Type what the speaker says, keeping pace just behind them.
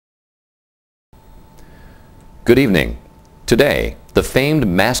Good evening. Today, the famed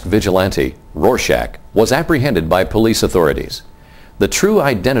masked vigilante, Rorschach, was apprehended by police authorities. The true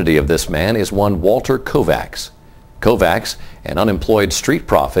identity of this man is one Walter Kovacs. Kovacs, an unemployed street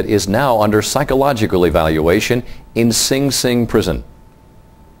prophet, is now under psychological evaluation in Sing Sing prison.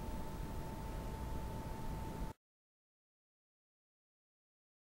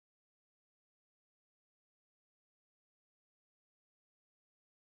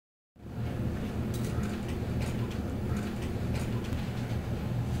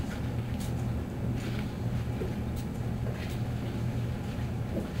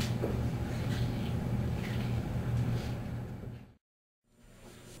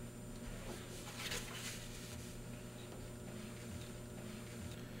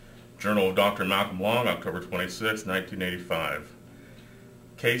 Journal of Dr. Malcolm Long, October 26, 1985.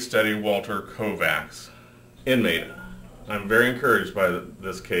 Case study Walter Kovacs. Inmate. I'm very encouraged by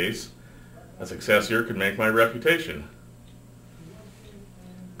this case. A success here could make my reputation.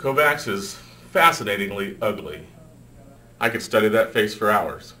 Kovacs is fascinatingly ugly. I could study that face for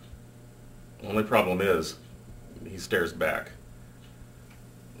hours. Only problem is, he stares back.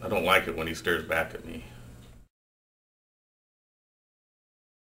 I don't like it when he stares back at me.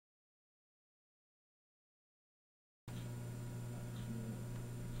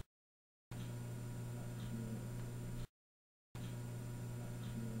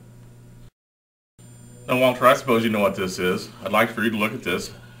 Now, Walter, I suppose you know what this is. I'd like for you to look at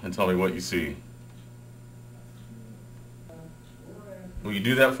this and tell me what you see. Will you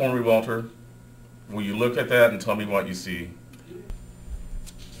do that for me, Walter? Will you look at that and tell me what you see?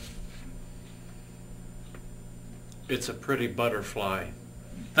 It's a pretty butterfly.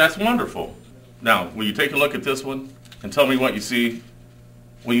 That's wonderful. Now, will you take a look at this one and tell me what you see?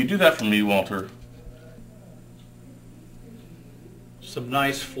 Will you do that for me, Walter? Some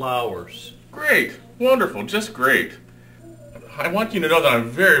nice flowers. Great. Wonderful. Just great. I want you to know that I'm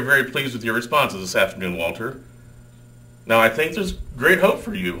very, very pleased with your responses this afternoon, Walter. Now, I think there's great hope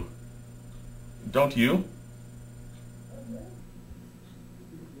for you. Don't you?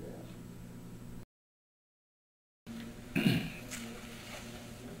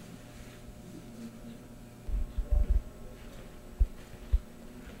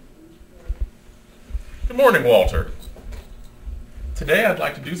 Good morning, Walter. Today I'd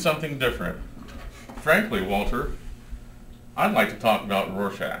like to do something different. Frankly, Walter, I'd like to talk about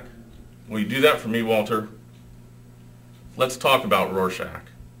Rorschach. Will you do that for me, Walter? Let's talk about Rorschach.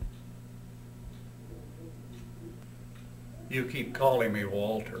 You keep calling me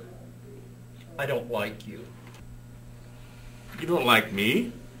Walter. I don't like you. You don't like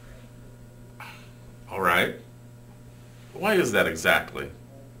me? All right. Why is that exactly?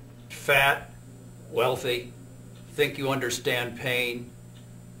 Fat, wealthy, think you understand pain.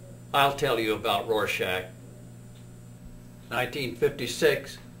 I'll tell you about Rorschach.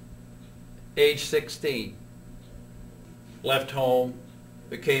 1956, age 16. Left home,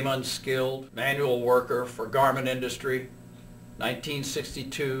 became unskilled, manual worker for garment industry.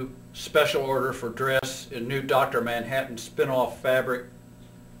 1962, special order for dress in new Dr. Manhattan spin-off fabric,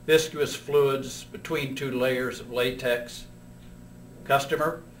 viscous fluids between two layers of latex.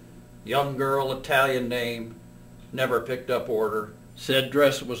 Customer, young girl, Italian name, never picked up order. Said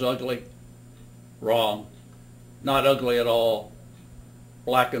dress was ugly. Wrong. Not ugly at all.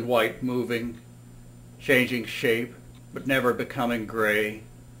 Black and white moving, changing shape, but never becoming gray.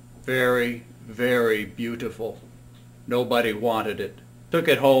 Very, very beautiful. Nobody wanted it. Took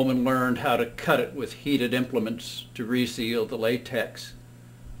it home and learned how to cut it with heated implements to reseal the latex.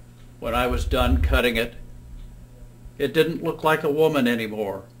 When I was done cutting it, it didn't look like a woman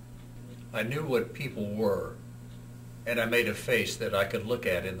anymore. I knew what people were, and I made a face that I could look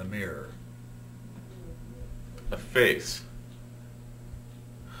at in the mirror. A face.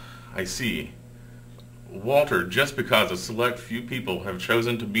 I see. Walter, just because a select few people have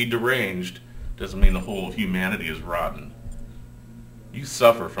chosen to be deranged doesn't mean the whole of humanity is rotten. You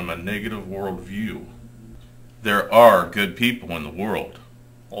suffer from a negative worldview. There are good people in the world.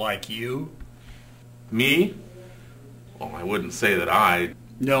 Like you? Me? Well, I wouldn't say that I...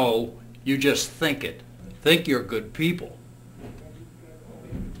 No, you just think it. Think you're good people.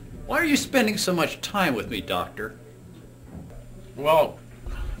 Why are you spending so much time with me, Doctor? Well,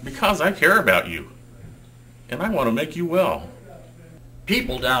 because I care about you. And I want to make you well.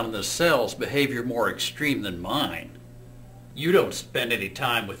 People down in the cells behavior more extreme than mine. You don't spend any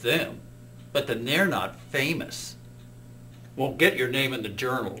time with them, but then they're not famous. Won't get your name in the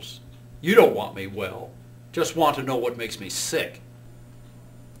journals. You don't want me well. Just want to know what makes me sick.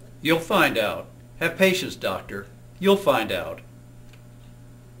 You'll find out. Have patience, Doctor. You'll find out.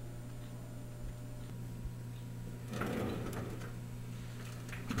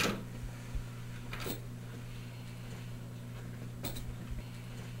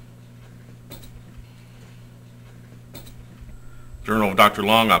 Journal of Dr.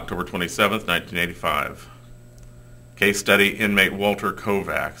 Long, October 27, 1985. Case study, inmate Walter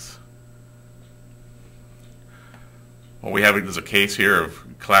Kovacs. What we have is a case here of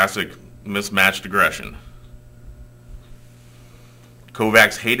classic mismatched aggression.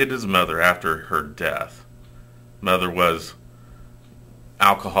 Kovacs hated his mother after her death. Mother was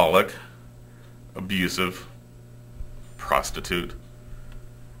alcoholic, abusive, prostitute.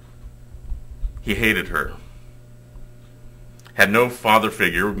 He hated her. Had no father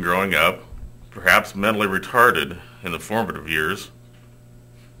figure growing up, perhaps mentally retarded in the formative years,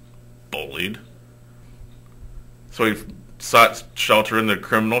 bullied. So he sought shelter in the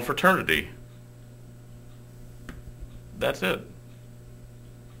criminal fraternity. That's it.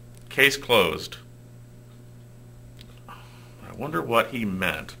 Case closed. I wonder what he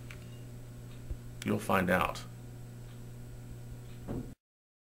meant. You'll find out.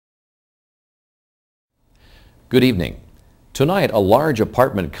 Good evening. Tonight, a large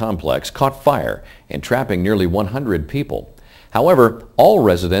apartment complex caught fire, entrapping nearly 100 people. However, all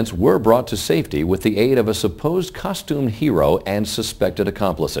residents were brought to safety with the aid of a supposed costumed hero and suspected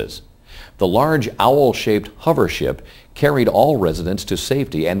accomplices. The large owl-shaped hover ship carried all residents to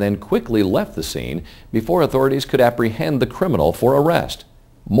safety and then quickly left the scene before authorities could apprehend the criminal for arrest.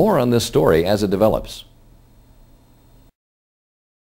 More on this story as it develops.